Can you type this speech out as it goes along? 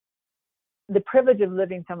the privilege of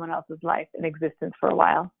living someone else's life in existence for a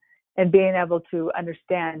while and being able to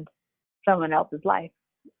understand someone else's life.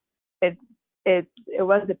 It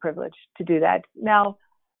was a privilege to do that. Now,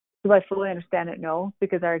 do I fully understand it? No,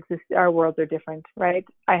 because our worlds are different, right?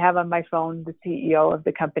 I have on my phone the CEO of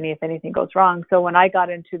the company if anything goes wrong. So when I got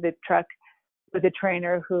into the truck with a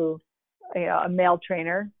trainer a male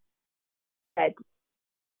trainer, that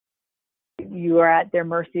you are at their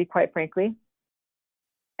mercy, quite frankly,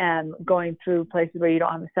 and going through places where you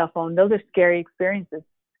don't have a cell phone, those are scary experiences.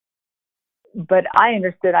 But I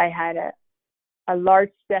understood I had a large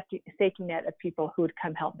safety net of people who would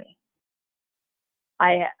come help me.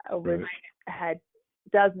 I had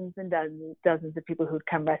dozens and dozens of people who would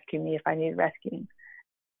come rescue me if I needed rescuing.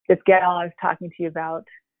 This gal I was talking to you about,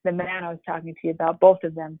 the man I was talking to you about, both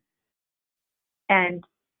of them, and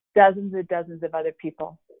dozens and dozens of other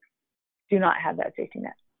people do not have that safety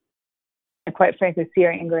net. And quite frankly,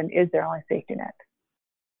 Sierra England is their only safety net.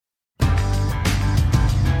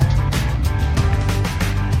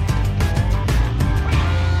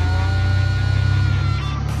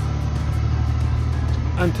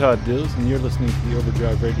 I'm Todd Dills, and you're listening to the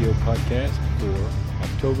Overdrive Radio podcast for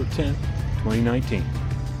October 10th, 2019.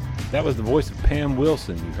 That was the voice of Pam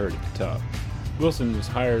Wilson you heard at the top. Wilson was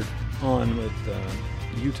hired on with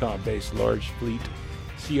Utah-based large fleet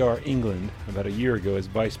CR England about a year ago as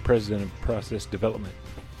Vice President of Process Development.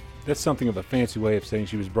 That's something of a fancy way of saying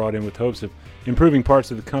she was brought in with hopes of improving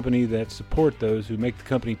parts of the company that support those who make the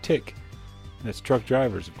company tick. That's truck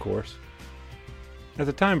drivers, of course. At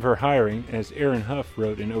the time of her hiring, as Aaron Huff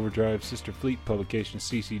wrote in Overdrive's sister fleet publication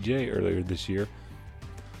CCJ earlier this year,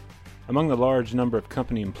 among the large number of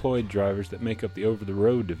company-employed drivers that make up the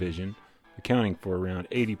over-the-road division, accounting for around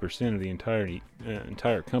 80% of the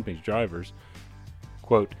entire company's drivers,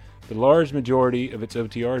 quote, the large majority of its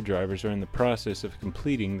OTR drivers are in the process of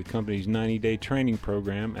completing the company's 90-day training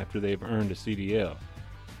program after they have earned a CDL,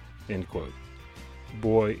 end quote.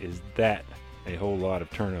 Boy, is that a whole lot of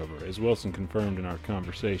turnover, as Wilson confirmed in our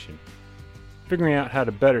conversation. Figuring out how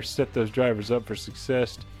to better set those drivers up for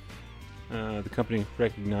success, the company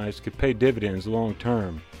recognized could pay dividends long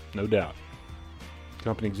term, no doubt.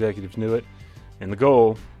 Company executives knew it, and the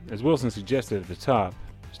goal, as Wilson suggested at the top,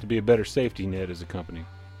 is to be a better safety net as a company,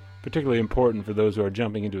 particularly important for those who are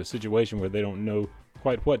jumping into a situation where they don't know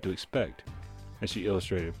quite what to expect, as she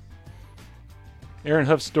illustrated. Aaron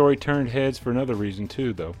Huff's story turned heads for another reason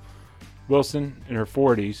too, though. Wilson, in her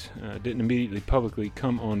 40s, didn't immediately publicly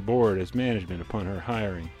come on board as management upon her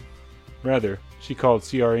hiring. Rather, she called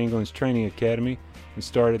CR England's training academy and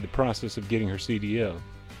started the process of getting her CDL,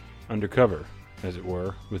 undercover, as it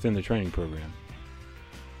were, within the training program.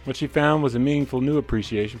 What she found was a meaningful new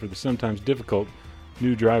appreciation for the sometimes difficult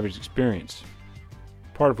new driver's experience,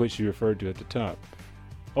 part of which she referred to at the top.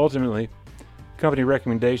 Ultimately, company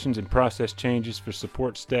recommendations and process changes for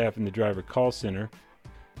support staff in the driver call center,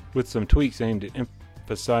 with some tweaks aimed at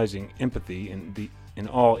emphasizing empathy in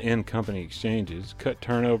all in-company exchanges, cut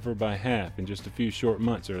turnover by half in just a few short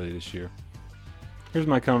months early this year. Here's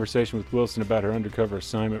my conversation with Wilson about her undercover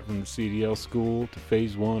assignment from the CDL school to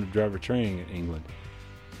Phase 1 of driver training in England,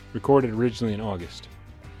 recorded originally in August.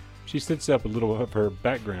 She sets up a little of her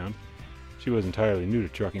background. She was entirely new to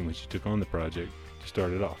trucking when she took on the project to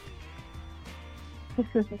start it off. This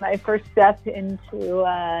is my first step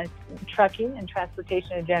into trucking and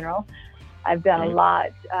transportation in general. I've done a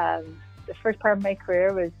lot. The first part of my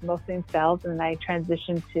career was mostly in sales, and then I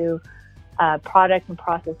transitioned to product and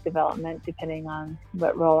process development, depending on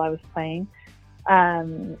what role I was playing,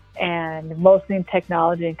 and mostly in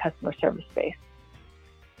technology and customer service space.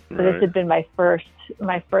 So This had been my first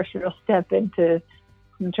real step into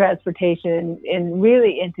transportation and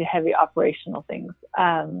really into heavy operational things.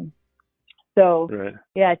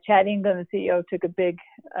 Chad England, the CEO, took a big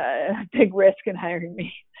risk in hiring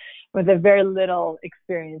me with a very little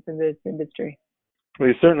experience in this industry. Well,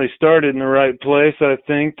 you certainly started in the right place, I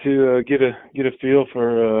think, to get a feel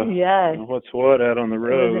for what's what out on the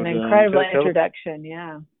road. It was an incredible introduction.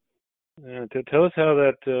 Tell us how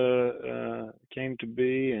that came to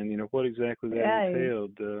be, and what exactly that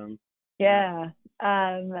entailed.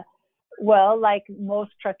 Well, like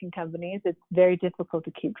most trucking companies, it's very difficult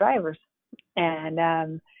to keep drivers.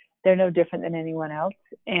 And they're no different than anyone else.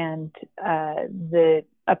 And the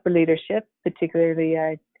upper leadership, particularly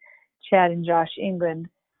Chad and Josh England,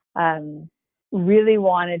 really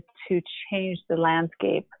wanted to change the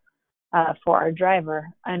landscape for our driver,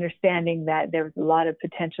 understanding that there was a lot of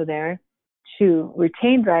potential there to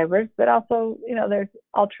retain drivers, but also, there's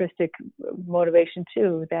altruistic motivation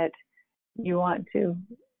too, that you want to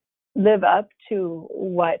live up to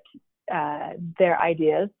what their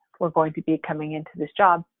ideas were going to be coming into this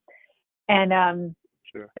job. And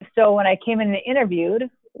sure. So when I came in and interviewed,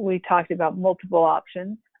 we talked about multiple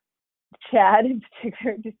options. Chad in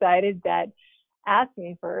particular decided that, asked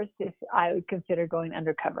me first if I would consider going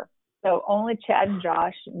undercover. So only Chad and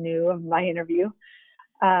Josh knew of my interview.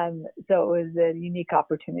 So it was a unique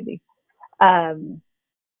opportunity. And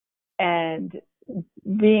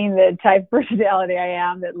being the type of personality I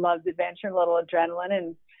am that loves adventure, a little adrenaline,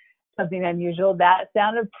 and something unusual, that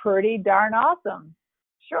sounded pretty darn awesome.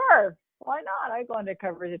 Sure, why not? I go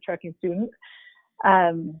undercover as a trucking student.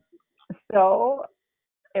 So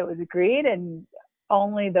it was agreed, and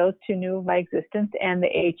only those two knew of my existence, and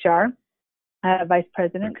the HR vice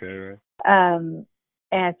president. Okay, right.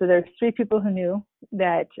 And so there's 3 people who knew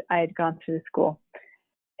that I had gone through the school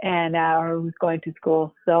and or was going to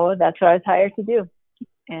school. So that's what I was hired to do.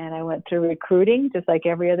 And I went through recruiting just like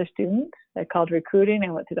every other student. I called recruiting.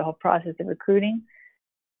 I went through the whole process of recruiting,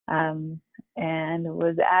 and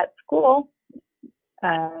was at school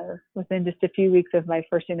within just a few weeks of my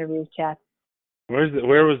first interview with Chad.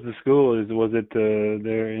 Where was the school? Was it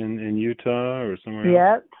there in Utah or somewhere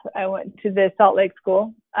else? Yep, I went to the Salt Lake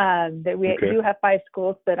School. That we Okay. do have 5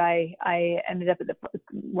 schools, but I ended up at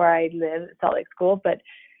where I live, Salt Lake School. But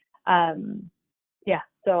yeah,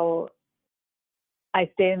 so I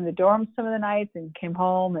stayed in the dorms some of the nights and came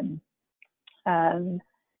home, and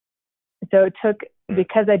so it took,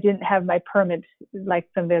 because I didn't have my permit like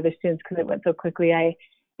some of the other students because it went so quickly.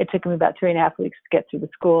 It took me about 3.5 weeks to get through the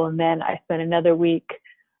school, and then I spent another week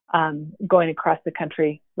going across the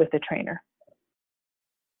country with a trainer.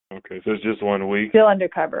 Okay, so it's just 1 week. Still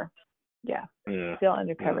undercover. Yeah. Yeah. Still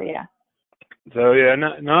undercover. Yeah. So yeah,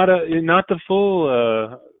 not the full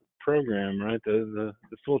program, right? The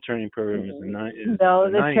full training program is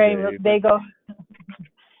the training they go.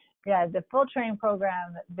 Yeah, the full training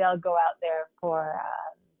program, they'll go out there for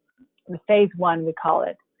the phase 1, we call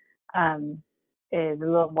it. Is a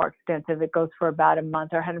little more extensive. It goes for about a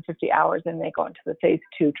month or 150 hours, and they go into the phase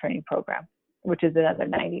 2 training program, which is another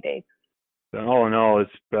 90 days. So all in all,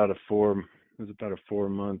 it's about a 4-month.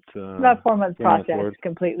 About 4-month process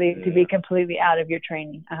completely yeah. to be completely out of your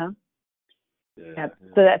training. Yeah, Yep. yeah.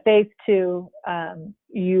 So that phase 2,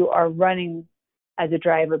 you are running as a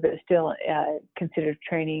driver, but still considered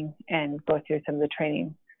training and go through some of the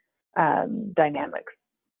training dynamics.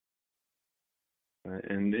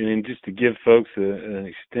 And just to give folks an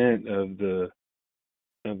extent of the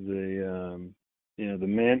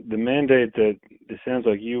the mandate that it sounds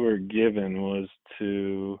like you were given was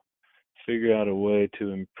to figure out a way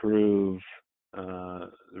to improve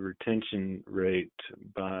the retention rate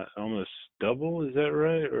by almost double. Is that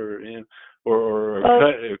right? Or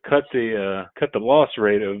cut the loss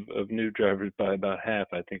rate of new drivers by about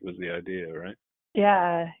half, I think was the idea, right?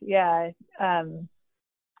 Yeah.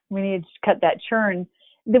 We need to cut that churn.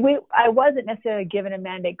 I wasn't necessarily given a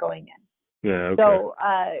mandate going in. Yeah, okay. So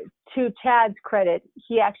to Chad's credit,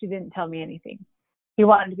 he actually didn't tell me anything. He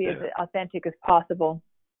wanted to be as authentic as possible.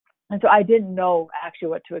 And so I didn't know actually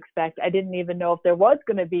what to expect. I didn't even know if there was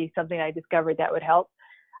going to be something I discovered that would help.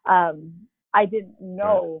 I didn't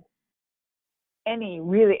know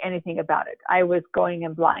anything about it. I was going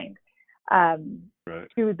in blind. To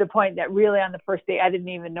the point that really on the first day, I didn't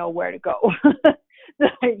even know where to go.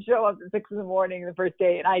 I show up at 6 a.m. the first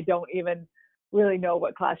day, and I don't even really know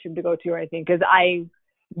what classroom to go to or anything, because I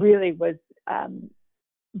really was,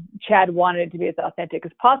 Chad wanted it to be as authentic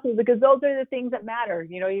as possible, because those are the things that matter.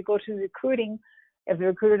 You know, you go to recruiting, if the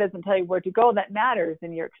recruiter doesn't tell you where to go, that matters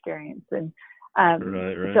in your experience. And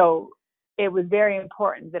so it was very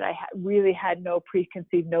important that I really had no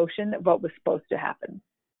preconceived notion of what was supposed to happen,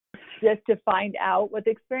 just to find out what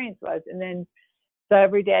the experience was. And then, so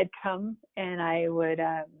every day I'd come and I would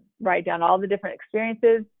write down all the different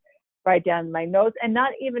experiences, write down my notes, and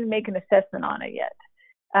not even make an assessment on it yet.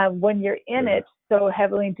 When you're in it so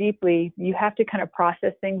heavily and deeply, you have to kind of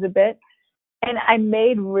process things a bit. And I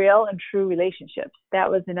made real and true relationships. That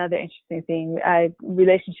was another interesting thing.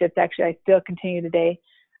 Relationships, actually, I still continue today.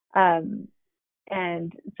 And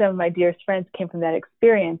some of my dearest friends came from that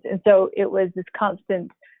experience. And so it was this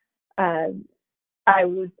constant, I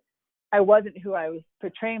wasn't who I was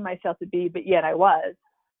portraying myself to be, but yet I was.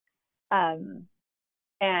 And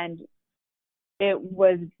it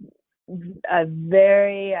was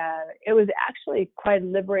it was actually quite a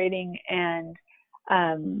liberating and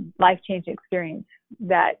life-changing experience,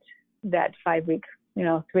 that 5 week,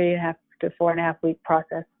 3.5 to 4.5 week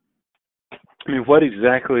process. I mean, what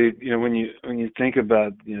exactly, when you think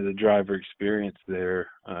about, the driver experience there,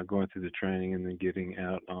 going through the training and then getting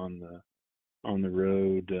out on the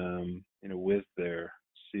road, with their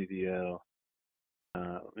CDL,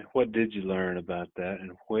 what did you learn about that,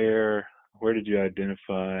 and where did you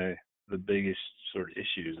identify the biggest sort of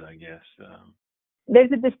issues, I guess?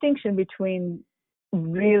 There's a distinction between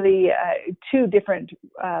really two different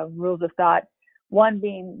rules of thought. One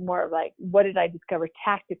being more like, what did I discover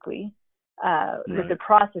tactically with the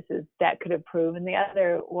processes that could improve, and the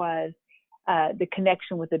other was the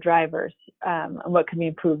connection with the drivers and what can be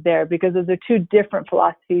improved there, because those are two different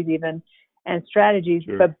philosophies even and strategies,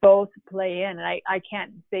 but both play in. And I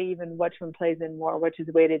can't say even which one plays in more, which is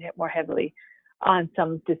weighted more heavily on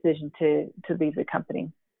someone's decision to leave the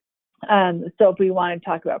company. So if we want to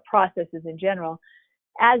talk about processes in general,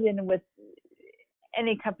 as in with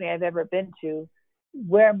any company I've ever been to,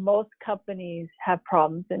 where most companies have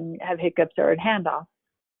problems and have hiccups are at handoff,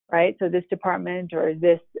 right? So this department or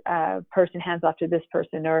this person hands off to this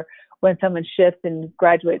person, or when someone shifts and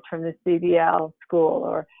graduates from the CDL school,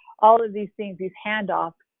 or all of these things, these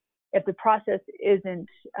handoffs, if the process isn't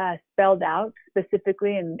spelled out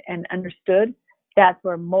specifically and understood, that's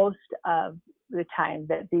where most of the time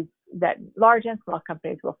that large and small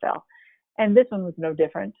companies will fail. And this one was no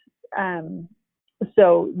different.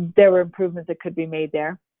 So there were improvements that could be made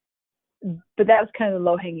there, but that was kind of the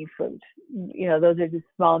low-hanging fruit. You know, those are just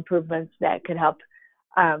small improvements that could help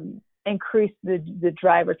increase the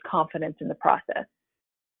driver's confidence in the process.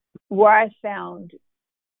 Where I found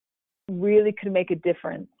really could make a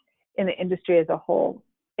difference in the industry as a whole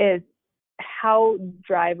is how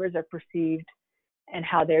drivers are perceived and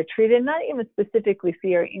how they're treated, not even specifically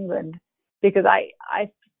Sierra England, because I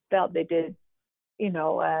felt they did, you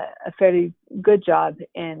know, a fairly good job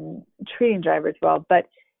in treating drivers well, but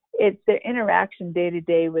it's their interaction day to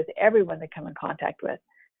day with everyone they come in contact with.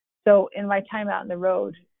 So in my time out on the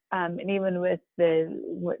road, and even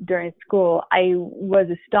during school, I was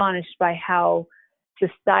astonished by how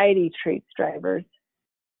society treats drivers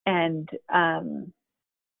and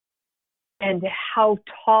how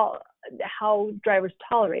drivers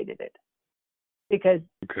tolerated it, because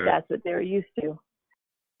that's what they were used to.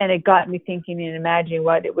 And it got me thinking and imagining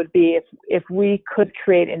what it would be if we could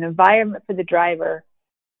create an environment for the driver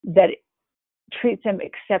that treats him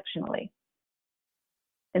exceptionally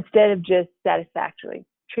instead of just satisfactorily.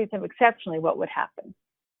 Treats him exceptionally, what would happen?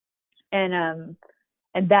 And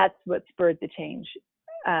that's what spurred the change.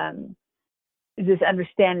 This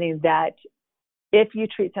understanding that if you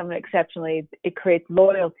treat someone exceptionally, it creates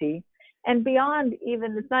loyalty. And beyond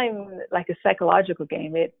even, it's not even like a psychological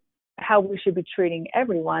game. It's how we should be treating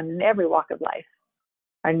everyone in every walk of life.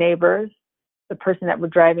 Our neighbors, the person that we're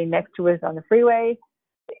driving next to us on the freeway,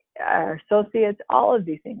 our associates, all of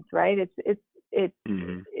these things, right? It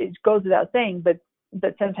goes without saying, but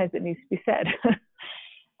sometimes it needs to be said.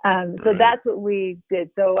 So that's what we did.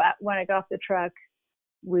 So when I got off the truck,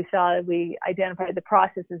 we identified the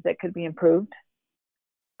processes that could be improved.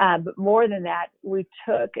 But more than that, we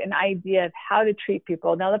took an idea of how to treat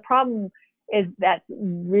people. Now, the problem is that's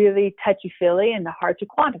really touchy-feely and hard to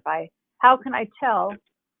quantify. How can I tell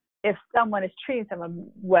if someone is treating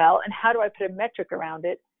someone well, and how do I put a metric around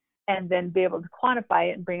it and then be able to quantify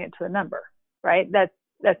it and bring it to a number, right?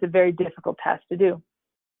 That's a very difficult task to do.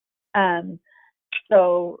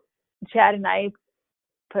 So Chad and I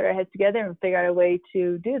put our heads together and figured out a way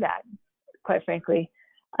to do that, quite frankly,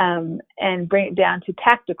 and bring it down to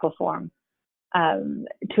tactical form,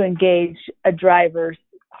 to engage a driver's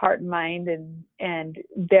heart and mind and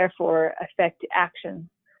therefore affect action.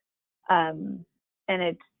 And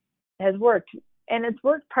it has worked. And it's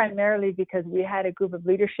worked primarily because we had a group of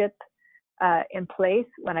leadership in place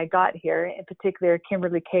when I got here, in particular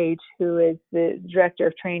Kimberly Cage, who is the director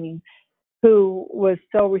of training, who was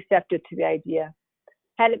so receptive to the idea.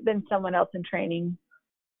 Had it been someone else in training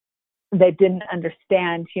that didn't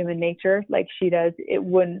understand human nature like she does, it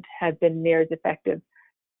wouldn't have been near as effective,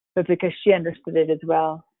 but because she understood it as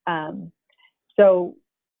well. So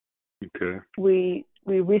we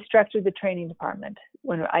restructured the training department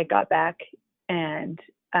when I got back and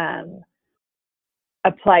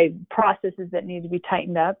applied processes that needed to be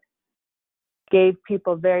tightened up, gave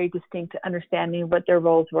people very distinct understanding of what their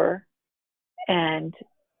roles were, and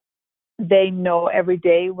they know every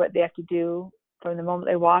day what they have to do from the moment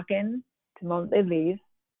they walk in to the moment they leave,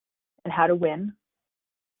 and how to win,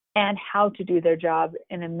 and how to do their job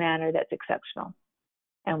in a manner that's exceptional.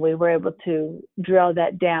 And we were able to drill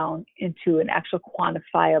that down into an actual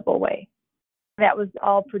quantifiable way. That was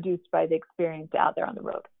all produced by the experience out there on the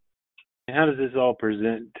road. How does this all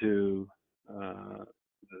present to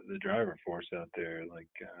the driver force out there? Like,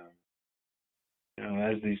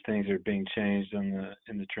 as these things are being changed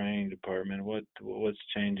in the training department, what's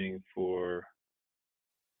changing for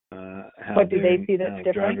how what do they see that's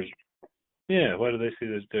different? Drivers, Yeah, what do they see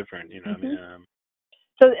that's different? You know, Mm-hmm. I mean,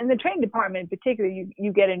 So in the training department, particularly,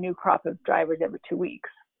 you get a new crop of drivers every 2 weeks.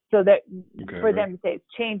 So that for them to say it's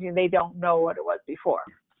changing, they don't know what it was before.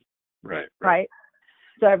 Right.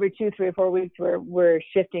 So every 2, 3, or 4 weeks, we're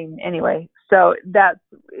shifting anyway. So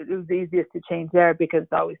it was the easiest to change there because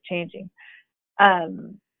it's always changing.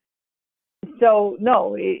 So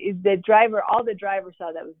no, all the driver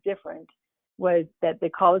saw that was different was that the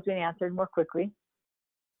call was being answered more quickly.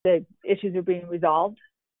 The issues were being resolved.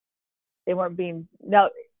 They weren't being, now,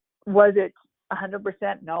 was it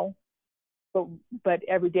 100%? No. But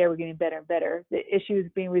every day we're getting better and better. The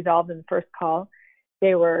issues being resolved in the first call,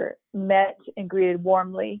 they were met and greeted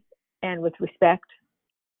warmly and with respect,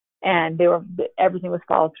 and everything was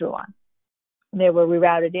followed through on. They were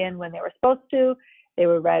rerouted in when they were supposed to. They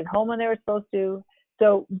were routed home when they were supposed to.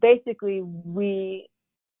 So basically, we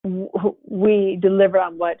delivered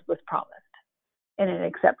on what was promised in an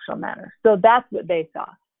exceptional manner. So that's what they saw.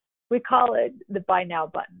 We call it the buy now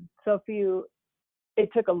button. So it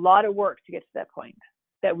took a lot of work to get to that point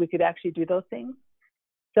that we could actually do those things.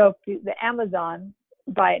 So the Amazon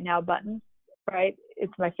buy it now button, right?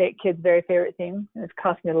 It's my kid's very favorite thing, and it's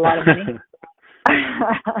cost me a lot of money.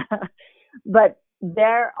 But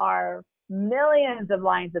there are millions of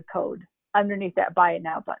lines of code underneath that buy it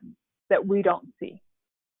now button that we don't see.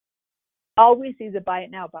 All we see is a buy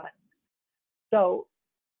it now button. So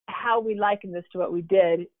how we liken this to what we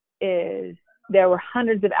did is there were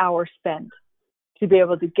hundreds of hours spent to be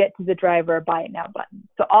able to get to the driver a buy it now button.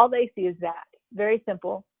 So all they see is that. Very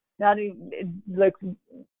simple. It looks,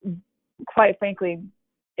 quite frankly,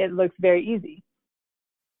 it looks very easy.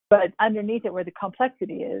 But underneath it, where the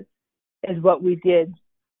complexity is what we did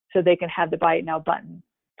so they can have the buy it now button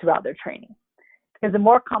throughout their training. Because the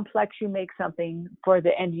more complex you make something for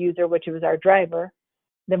the end user, which was our driver,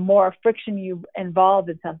 the more friction you involve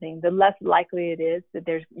in something, the less likely it is that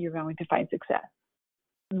you're going to find success.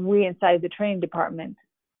 We inside the training department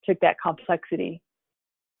took that complexity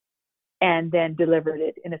and then delivered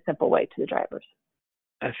it in a simple way to the drivers.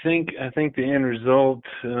 I think the end result,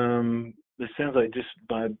 it sounds like just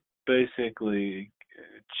by basically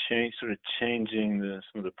changing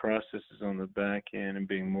some of the processes on the back end and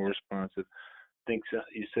being more responsive. I think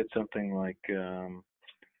you said something like the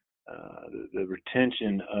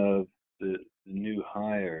retention of the new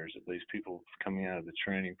hires, at least people coming out of the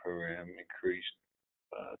training program, increased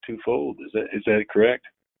twofold. Is that correct?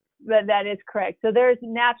 That is correct. So there's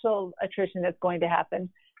natural attrition that's going to happen,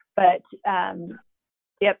 but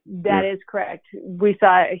yep, that is correct. We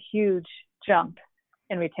saw a huge jump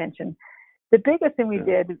in retention. The biggest thing we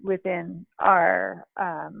did within our,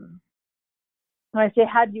 when I say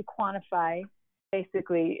how do you quantify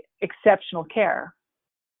basically exceptional care,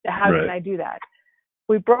 how can I do that?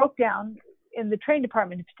 We broke down in the training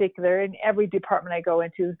department in particular, in every department I go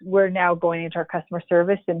into, we're now going into our customer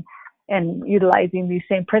service and utilizing these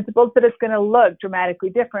same principles, but it's going to look dramatically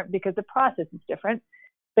different because the process is different.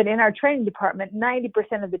 But in our training department,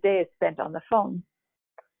 90% of the day is spent on the phone.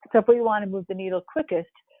 So if we want to move the needle quickest,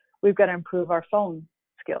 we've got to improve our phone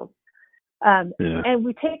skills. And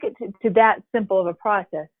we take it to that simple of a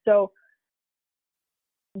process. So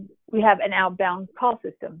we have an outbound call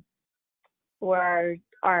system where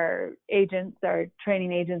our agents, our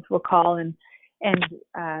training agents will call and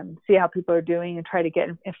see how people are doing and try to get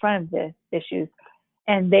in front of the issues.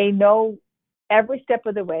 And they know every step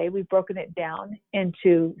of the way. We've broken it down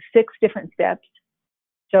into 6 different steps.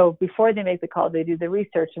 So before they make the call, they do the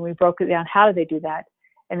research, and we broke it down. How do they do that?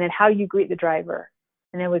 And then how you greet the driver.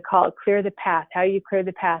 And then we call it clear the path. How you clear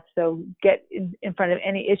the path, so get in front of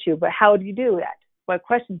any issue. But how do you do that? What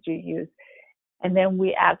questions do you use? And then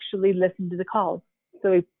we actually listen to the calls.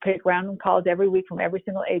 So we pick random calls every week from every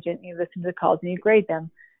single agent. You listen to the calls and you grade them.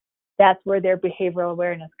 That's where their behavioral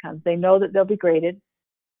awareness comes. They know that they'll be graded.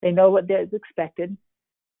 They know what is expected.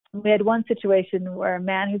 We had one situation where a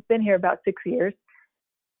man who's been here about 6 years,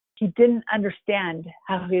 he didn't understand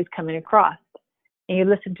how he was coming across. And you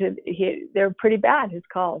listen to, they're pretty bad, his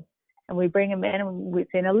calls. And we bring him in and we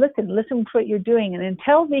say, now listen to what you're doing. And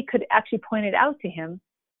until we could actually point it out to him,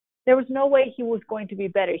 there was no way he was going to be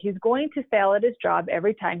better. He's going to fail at his job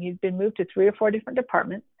every time. He's been moved to 3 or 4 different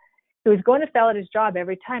departments. He was going to fail at his job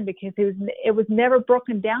every time because it was never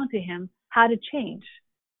broken down to him how to change.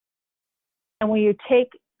 And when you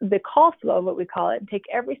take the call flow, what we call it, and take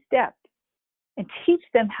every step and teach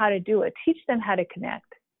them how to do it, teach them how to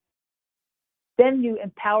connect, then you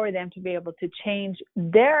empower them to be able to change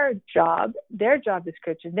their job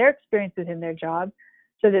description, their experience within their job,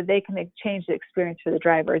 so that they can change the experience for the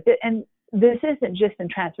driver. And this isn't just in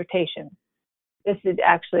transportation. This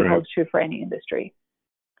actually holds true for any industry.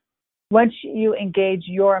 Once you engage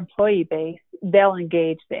your employee base, they'll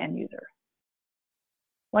engage the end user.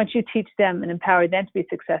 Once you teach them and empower them to be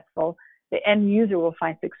successful, the end user will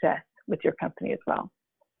find success with your company as well.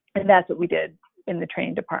 And that's what we did in the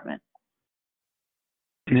training department.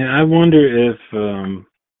 Yeah, I wonder if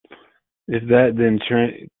that then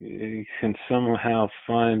can somehow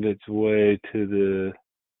find its way to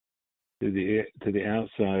the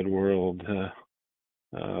outside world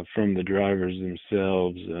from the drivers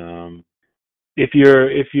themselves. If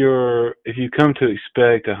you come to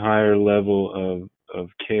expect a higher level of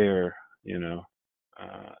care,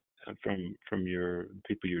 from your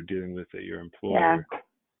people you're dealing with at your employer. Yeah.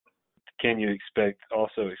 Can you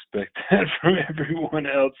also expect that from everyone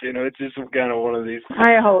else? It's just kind of one of these.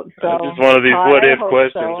 I hope so. Just one of these what-if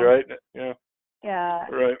questions, so. right? Yeah. Yeah.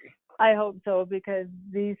 Right. I hope so, because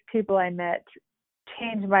these people I met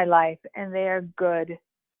changed my life, and they are good,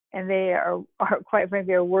 and they are quite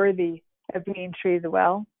frankly are worthy of being treated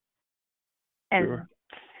well. And sure.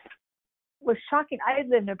 It was shocking. I had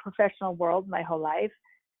lived in a professional world my whole life,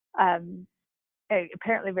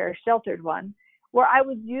 apparently a very sheltered one, where I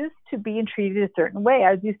was used to being treated a certain way.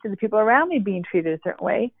 I was used to the people around me being treated a certain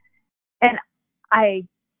way. And I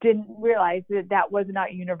didn't realize that was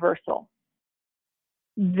not universal.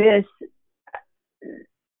 This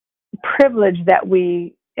privilege that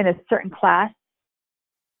we, in a certain class,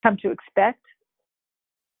 come to expect,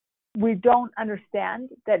 we don't understand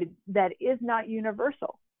that is not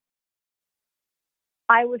universal.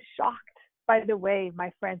 I was shocked by the way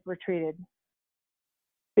my friends were treated,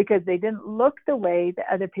 because they didn't look the way that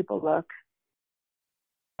other people look.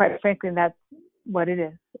 Quite frankly, and that's what it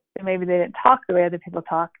is. And maybe they didn't talk the way other people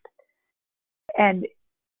talked. And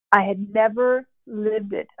I had never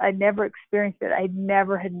lived it. I'd never experienced it. I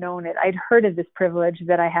never had known it. I'd heard of this privilege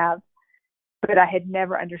that I have, but I had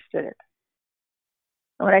never understood it.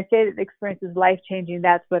 And when I say that the experience is life-changing,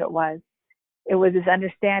 that's what it was. It was this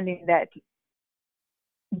understanding that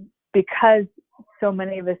because so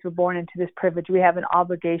many of us were born into this privilege, we have an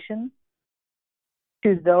obligation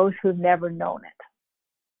to those who've never known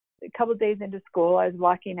it. A couple of days into school, I was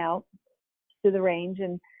walking out to the range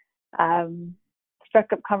and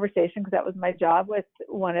struck up conversation, because that was my job, with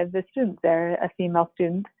one of the students there, a female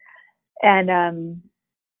student. And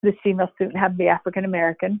this female student happened to be African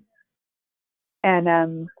American,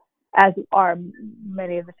 and as are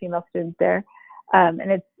many of the female students there.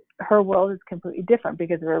 And her world is completely different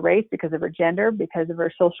because of her race, because of her gender, because of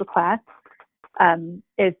her social class.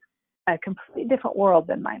 It's a completely different world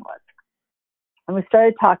than mine was. And we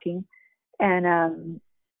started talking, and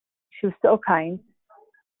she was so kind.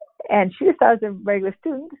 And she just thought I was a regular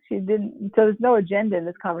student. So there's no agenda in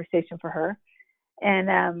this conversation for her.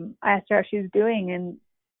 And I asked her how she was doing, and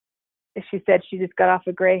she said she just got off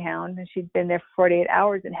a Greyhound, and she'd been there for 48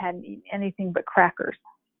 hours and hadn't eaten anything but crackers,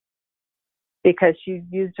 because she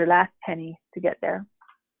used her last penny to get there.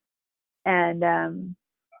 And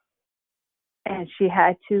she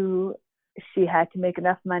had to make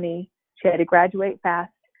enough money. She had to graduate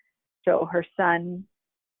fast, so her son,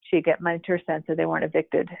 she'd get money to her son so they weren't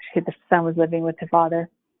evicted. The son was living with the grandfather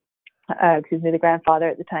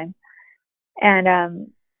at the time.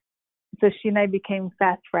 And so she and I became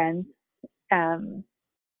fast friends. And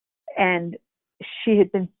she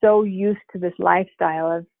had been so used to this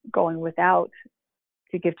lifestyle of going without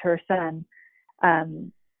to give to her son,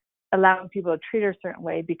 allowing people to treat her a certain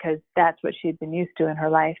way because that's what she had been used to in her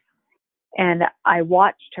life. And I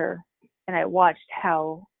watched her, and I watched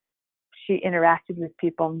how she interacted with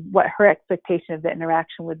people and what her expectation of the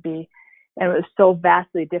interaction would be. And it was so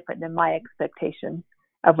vastly different than my expectation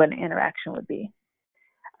of what an interaction would be.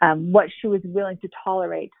 What she was willing to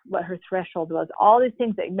tolerate, what her threshold was, all these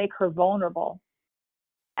things that make her vulnerable.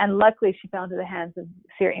 And luckily she fell into the hands of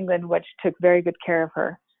Fear England, which took very good care of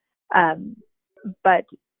her. But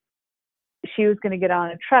she was going to get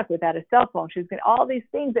on a truck without a cell phone. She was going to, all these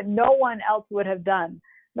things that no one else would have done.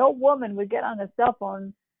 No woman would get on a cell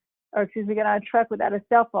phone, get on a truck without a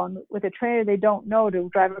cell phone with a trainer they don't know to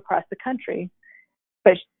drive across the country.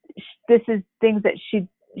 But this is things that she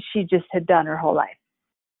just had done her whole life.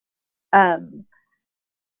 And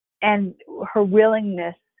her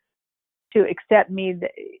willingness to accept me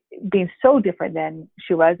being so different than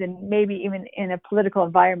she was, and maybe even in a political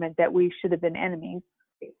environment that we should have been enemies,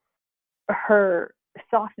 her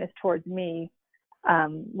softness towards me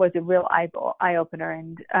was a real eye-opener,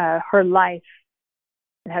 and her life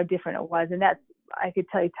and how different it was. And that's, I could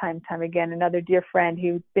tell you time and time again, another dear friend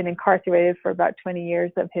who's been incarcerated for about 20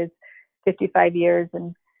 years of his 55 years,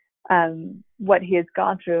 and what he has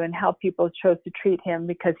gone through and how people chose to treat him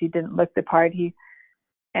because he didn't look the part.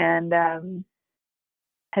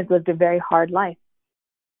 has lived a very hard life.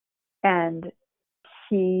 And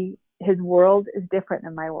his world is different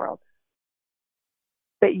than my world.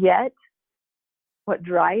 But yet, what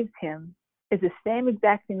drives him is the same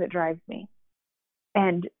exact thing that drives me.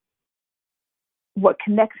 And what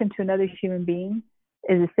connects him to another human being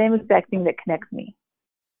is the same exact thing that connects me.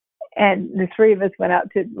 And the three of us went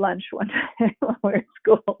out to lunch one time when we were in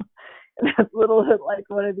school. And that's little like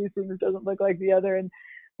one of these things doesn't look like the other. And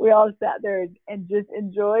we all sat there and just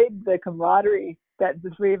enjoyed the camaraderie that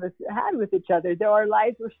the three of us had with each other, though our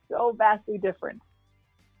lives were so vastly different.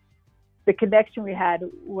 The connection we had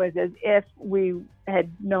was as if we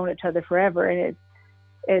had known each other forever. And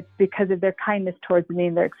it's because of their kindness towards me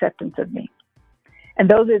and their acceptance of me. And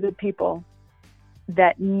those are the people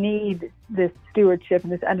that need this stewardship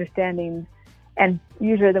and this understanding, and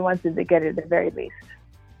usually are the ones that get it at the very least.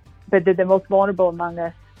 But they're the most vulnerable among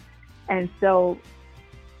us. And so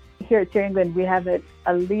here at Sharing Glen, we have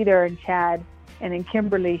a leader in Chad and in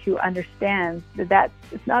Kimberly who understands that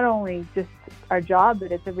it's not only just our job,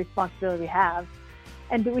 but it's a responsibility we have.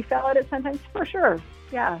 And do we fail at it sometimes? For sure,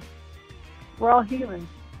 yeah. We're all humans,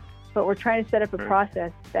 but we're trying to set up a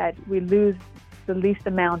process that we lose the least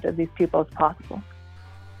amount of these people as possible.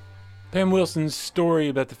 Pam Wilson's story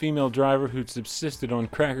about the female driver who'd subsisted on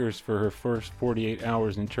crackers for her first 48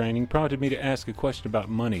 hours in training prompted me to ask a question about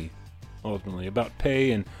money, ultimately, about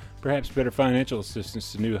pay and perhaps better financial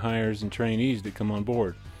assistance to new hires and trainees that come on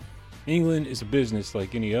board. England is a business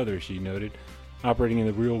like any other, she noted, operating in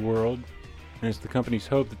the real world, and it's the company's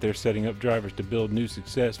hope that they're setting up drivers to build new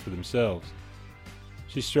success for themselves.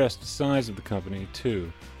 She stressed the size of the company,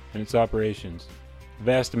 too, and its operations,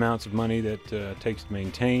 vast amounts of money that takes to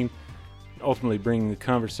maintain, ultimately bringing the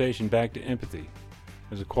conversation back to empathy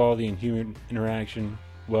as a quality in human interaction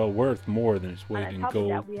well worth more than its weight in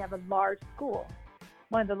gold. That we have a large school,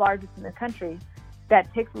 one of the largest in the country,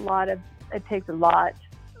 that takes a lot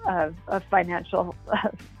of financial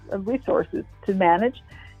resources to manage.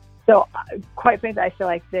 So quite frankly, I feel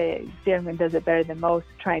like the Sharing does it better than most,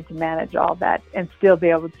 trying to manage all that and still be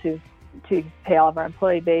able to pay all of our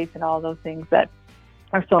employee base and all those things that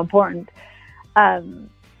are so important.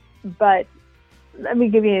 But let me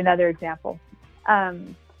give you another example.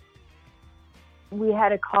 We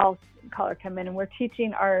had a caller come in, and we're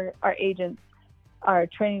teaching our agents, our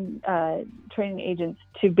training agents,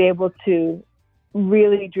 to be able to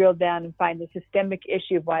really drill down and find the systemic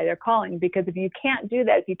issue of why they're calling. Because if you can't do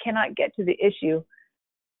that, if you cannot get to the issue,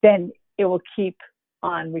 then it will keep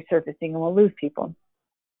on resurfacing and we'll lose people.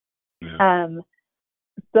 Yeah.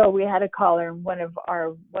 So we had a caller, and one of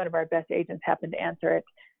our best agents happened to answer it.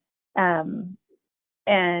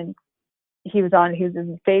 And he was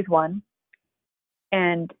in phase 1,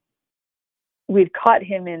 and we'd caught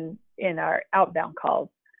him in our outbound calls,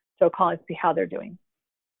 so calling to see how they're doing.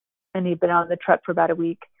 And he'd been on the truck for about a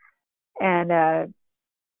week, and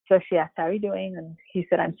so she asked, "How are you doing?" And he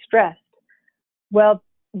said, "I'm stressed." Well,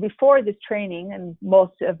 before this training, and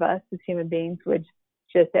most of us as human beings would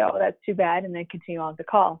just say, "Oh, that's too bad," and then continue on the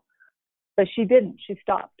call. But she didn't. She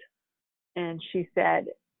stopped, and she said,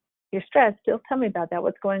 "You're stressed. Still, tell me about that.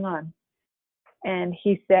 What's going on?" And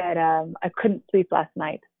he said, "I couldn't sleep last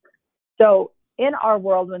night." So in our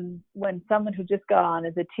world, when someone who just got on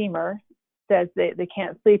as a teamer says they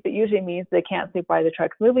can't sleep, it usually means they can't sleep while the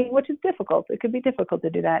truck's moving, which is difficult. It could be difficult to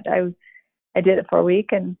do that. I did it for a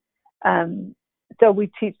week, and so we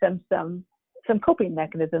teach them some coping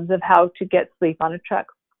mechanisms of how to get sleep on a truck.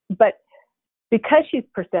 But because she's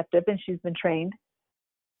perceptive and she's been trained,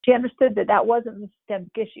 she understood that wasn't the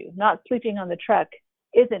systemic issue. Not sleeping on the truck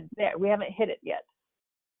isn't there. We haven't hit it yet.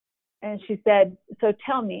 And she said, "So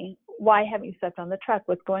tell me, why haven't you slept on the truck?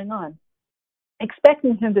 What's going on?"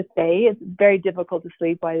 Expecting him to say it's very difficult to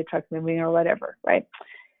sleep while the truck's moving or whatever, right?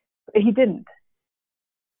 But he didn't.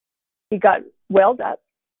 He got welled up.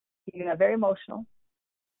 He got very emotional.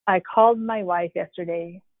 I called my wife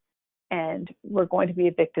yesterday, and we're going to be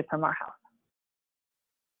evicted from our house.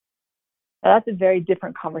 Now, that's a very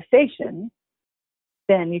different conversation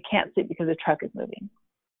than you can't sleep because the truck is moving.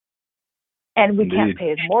 And we can't pay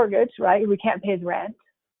his mortgage, right? We can't pay his rent.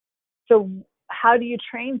 So how do you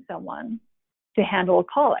train someone to handle a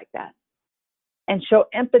call like that and show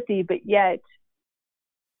empathy, but yet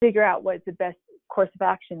figure out what's the best course of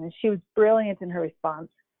action? And she was brilliant in her response.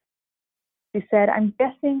 She said, "I'm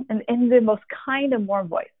guessing," and in the most kind and warm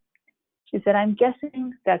voice, she said, "I'm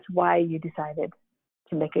guessing that's why you decided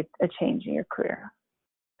to make a change in your career,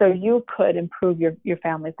 so you could improve your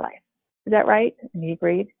family's life. Is that right?" And he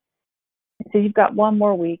agreed. So you've got one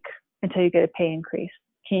more week until you get a pay increase.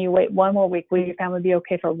 Can you wait one more week? Will your family be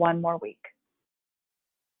okay for one more week?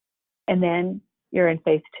 And then you're in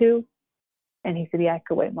phase 2. And he said, yeah, I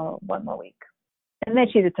could wait one more week. And then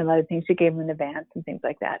she did some other things. She gave him an advance and things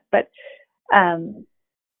like that. But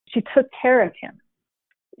she took care of him.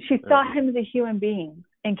 She saw him as a human being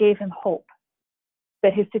and gave him hope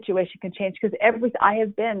that his situation can change. Because I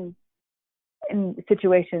have been in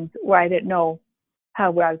situations where I didn't know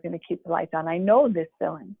where I was going to keep the lights on. I know this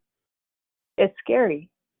feeling. It's scary.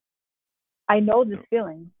 I know this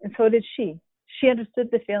feeling. And so did she. She understood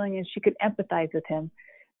the feeling and she could empathize with him.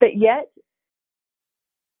 But yet,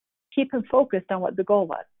 keep him focused on what the goal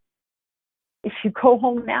was. If you go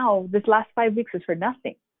home now, this last 5 weeks is for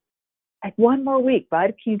nothing. Like, one more week,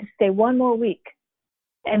 bud. Can you just stay one more week?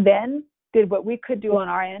 And then did what we could do on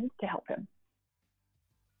our end to help him.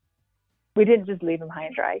 We didn't just leave him high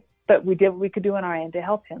and dry, but we did what we could do on our end to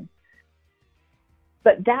help him.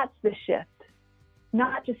 But that's the shift.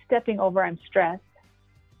 Not just stepping over, I'm stressed,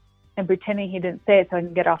 and pretending he didn't say it so I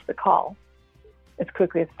can get off the call as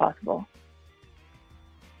quickly as possible.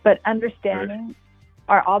 But understanding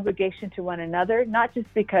our obligation to one another, not just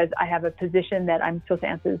because I have a position that I'm supposed to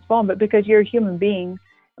answer this phone, but because you're a human being,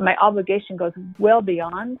 and my obligation goes well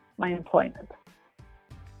beyond my employment.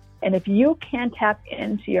 And if you can tap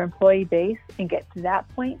into your employee base and get to that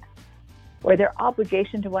point where their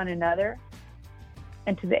obligation to one another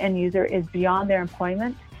and to the end user is beyond their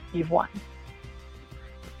employment, you've won.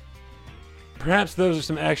 Perhaps those are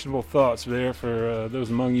some actionable thoughts there for those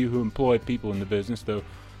among you who employ people in the business, though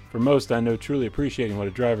for most I know truly appreciating what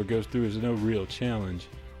a driver goes through is no real challenge.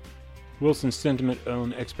 Wilson's sentiment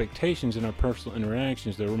on expectations in our personal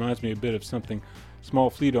interactions, though, reminds me a bit of something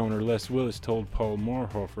small fleet owner Les Willis told Paul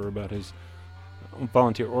Moorhofer about his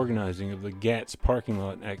volunteer organizing of the GATS parking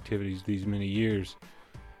lot activities these many years.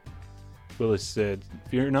 Willis said,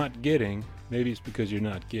 "If you're not getting, maybe it's because you're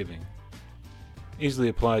not giving." Easily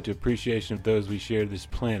applied to appreciation of those we share this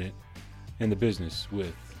planet and the business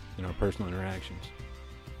with in our personal interactions.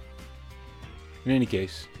 In any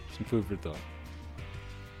case, some food for thought.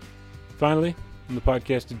 Finally, on the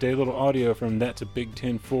podcast today, a little audio from That's a Big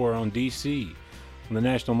 10-4 on DC on the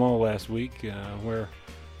National Mall last week, where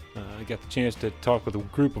I got the chance to talk with a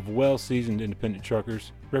group of well-seasoned independent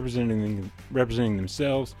truckers representing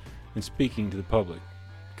themselves and speaking to the public,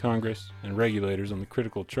 Congress, and regulators on the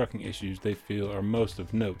critical trucking issues they feel are most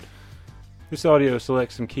of note. This audio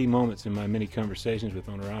selects some key moments in my many conversations with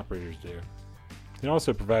owner-operators there. It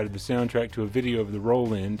also provided the soundtrack to a video of the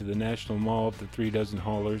roll-in to the National Mall of the 3 Dozen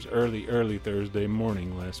Haulers early Thursday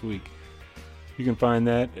morning last week. You can find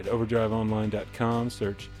that at overdriveonline.com,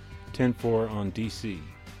 search 10-4 on DC.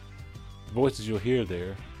 The voices you'll hear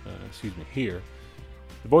here,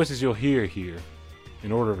 the voices you'll hear here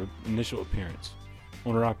in order of initial appearance.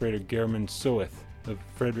 Owner-operator German Soeth of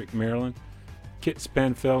Frederick, Maryland, Kit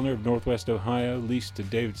Spanfeldner of Northwest Ohio, leased to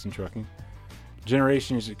Davidson Trucking,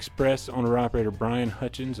 Generations Express owner-operator Brian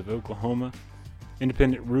Hutchins of Oklahoma,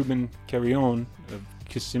 independent Ruben Carrion of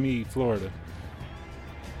Kissimmee, Florida,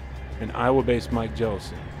 and Iowa-based Mike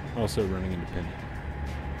Jellison, also running independent.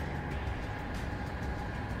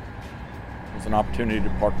 It was an opportunity to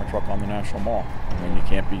park my truck on the National Mall. I mean, you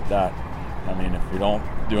can't beat that. I mean, if we don't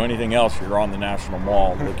do anything else, you're on the National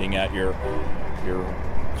Mall looking at your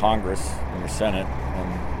Congress and your Senate, and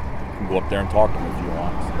you can go up there and talk to them if you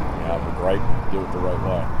want. So you have the right, do it the right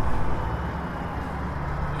way.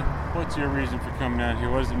 What's your reason for coming out here?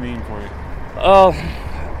 What does it mean for you?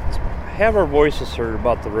 Have our voices heard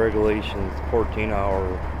about the regulations, the 14-hour,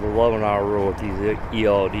 the 11-hour rule with these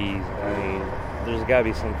ELDs. I mean, there's got to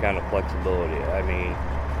be some kind of flexibility. I mean,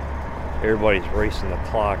 everybody's racing the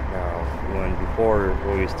clock now. When before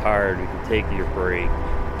we was tired, we could take your break,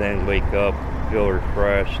 then wake up, feel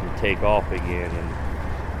refreshed, and take off again.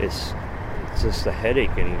 And it's just a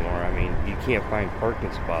headache anymore. I mean, you can't find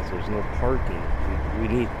parking spots. There's no parking. We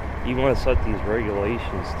need. You want to set these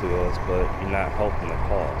regulations to us, but you're not helping the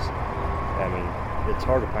cause. I mean, it's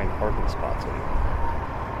hard to find parking spots anymore.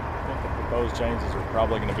 I think the proposed changes are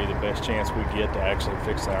probably going to be the best chance we get to actually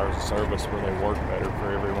fix the hours of service where they work better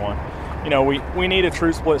for everyone. You know, we need a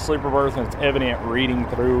true split sleeper berth, and it's evident reading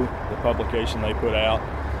through the publication they put out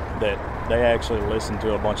that they actually listened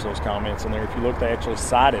to a bunch of those comments in there. If you look, they actually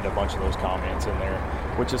cited a bunch of those comments in there,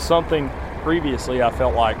 which is something previously I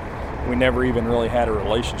felt like we never even really had a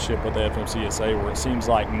relationship with the FMCSA, where it seems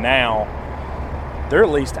like now they're at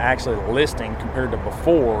least actually listening compared to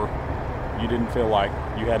before you didn't feel like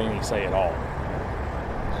you had any say at all.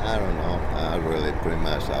 I don't know. I really pretty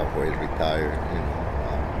much always retired. You know,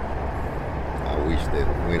 I wish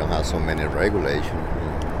that we don't have so many regulations. You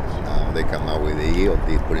know, now they come out with the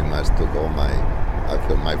ELD, pretty much took all I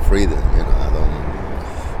feel my freedom. You know,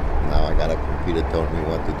 now I got a computer telling me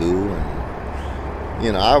what to do, and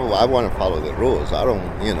you know, I want to follow the rules. I don't,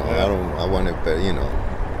 you know, I want to, you know,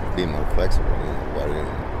 be more flexible. You know, but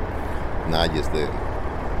not just the,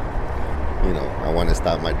 you know, I want to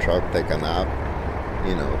start my truck, take a nap,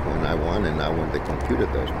 you know, when I want, and not when the computer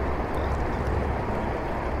does.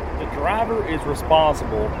 The driver is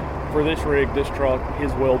responsible for this rig, this truck,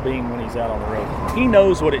 his well-being when he's out on the road. He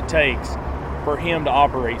knows what it takes for him to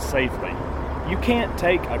operate safely. You can't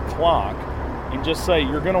take a clock and just say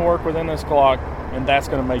you're going to work within this clock and that's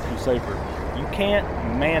going to make you safer. You can't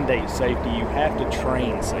mandate safety. You have to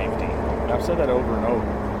train safety. And I've said that over and over,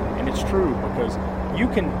 and it's true, because you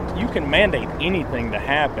can mandate anything to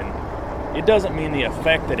happen. It doesn't mean the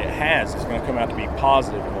effect that it has is going to come out to be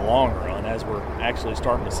positive in the long run, as we're actually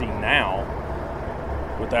starting to see now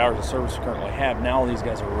with the hours of service we currently have. Now these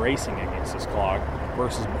guys are racing against this clock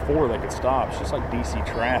versus before they could stop. It's just like DC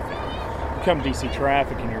traffic. You come DC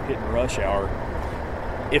traffic and you're hitting rush hour.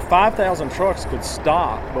 If 5,000 trucks could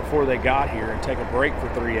stop before they got here and take a break for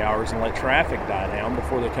 3 hours and let traffic die down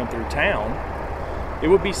before they come through town, it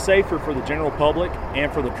would be safer for the general public and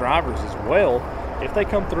for the drivers as well if they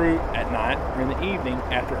come through at night or in the evening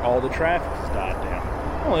after all the traffic has died down.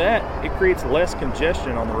 Not only that, it creates less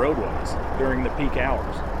congestion on the roadways during the peak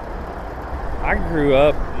hours. I grew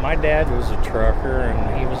up, my dad was a trucker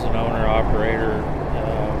and he was an owner-operator.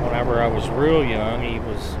 Whenever I was real young, he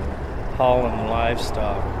was hauling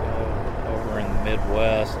livestock over in the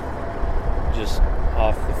Midwest, just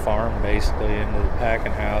off the farm basically into the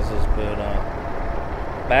packing houses. But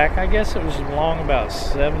back, I guess it was along about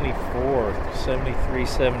 73,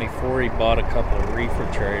 74, he bought a couple of reefer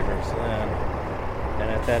trailers then.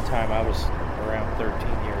 And at that time I was around 13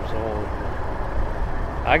 years old.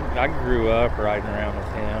 I grew up riding around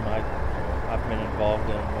with him. I've been involved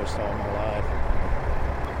in it most all my life.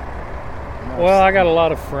 Well, I got a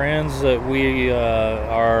lot of friends that we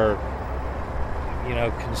are, you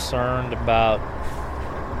know, concerned about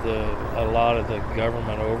a lot of the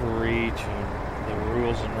government overreach and the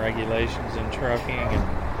rules and regulations in trucking, and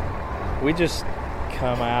we just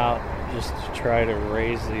come out just to try to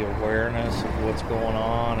raise the awareness of what's going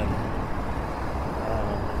on, and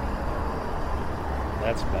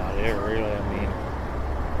that's about it, really. I mean,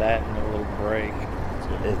 that and a little break.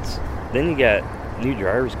 Then you got new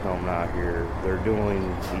drivers coming out here. They're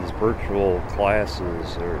doing these virtual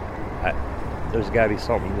classes, there's got to be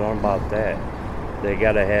something done about that. They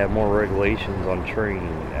got to have more regulations on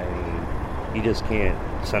training. I mean, you just can't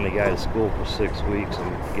send a guy to school for 6 weeks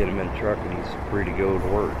and get him in a truck and he's free to go to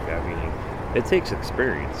work. I mean, it takes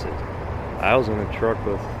experience. I was in a truck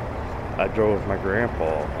I drove with my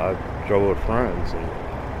grandpa. I drove with friends, and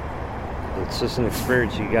it's just an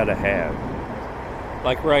experience you got to have.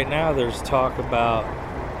 Like right now, there's talk about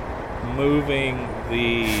moving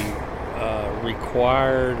the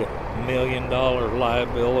required $1 million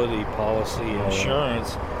liability policy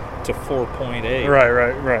insurance to 4.8.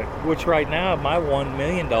 Right. Which right now, my $1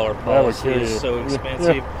 million policy is so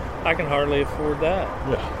expensive, yeah. I can hardly afford that.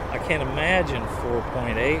 Yeah. I can't imagine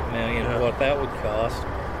 4.8 million what that would cost.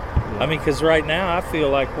 Yeah. I mean, because right now I feel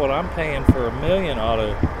like what I'm paying for $1 million ought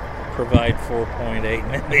to provide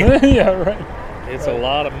 4.8 million. Yeah, right. It's a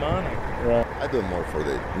lot of money. Right. I do it more for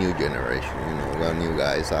the new generation, you know, the new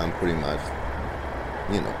guys. I'm pretty much,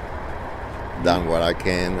 you know, done what I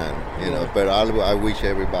can, and you know. But I wish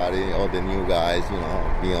everybody, all the new guys, you know,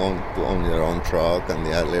 to own their own truck and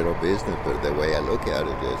their little business. But the way I look at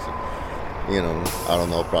it is, you know, I don't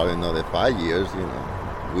know, probably another 5 years, you know,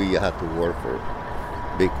 we have to work for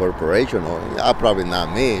big corporation, or probably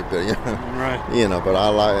not me, but you know, right. You know. But I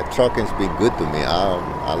like trucking's been good to me.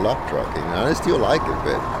 I love trucking, and I still like it.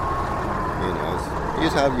 But you know, you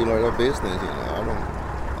just have your little business. You know,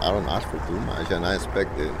 I don't ask for too much, and I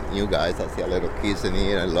expect the new guys. I see a little kids in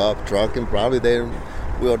here. I love trucking. Probably they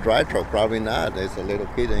will drive truck. Probably not. There's a little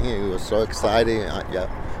kid in here. He was so excited.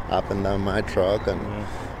 Up and down my truck,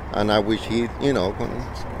 and I wish he, you know,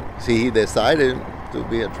 he decided to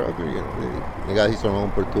be a trucker, you know. He got his own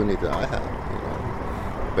opportunity that I have, you know.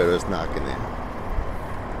 But it's not gonna.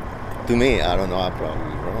 To me, I don't know. I'm probably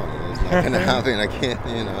wrong. It's not gonna happen. I can't,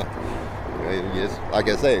 you know. Just like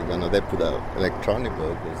I say, you know, they put an electronic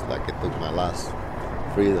book. It's like it took my last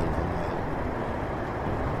freedom.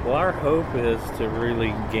 Well, our hope is to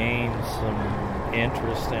really gain some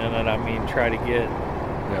interest in it. I mean, try to get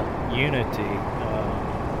unity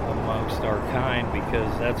amongst our kind,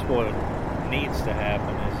 because that's what needs to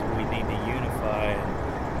happen. Is we need to unify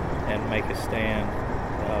and make a stand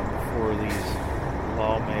before these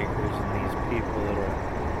lawmakers and these people that are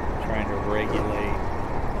trying to regulate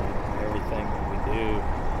everything that we do.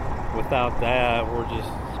 Without that, we're just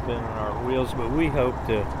spinning our wheels. But we hope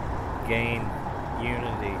to gain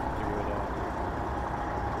unity.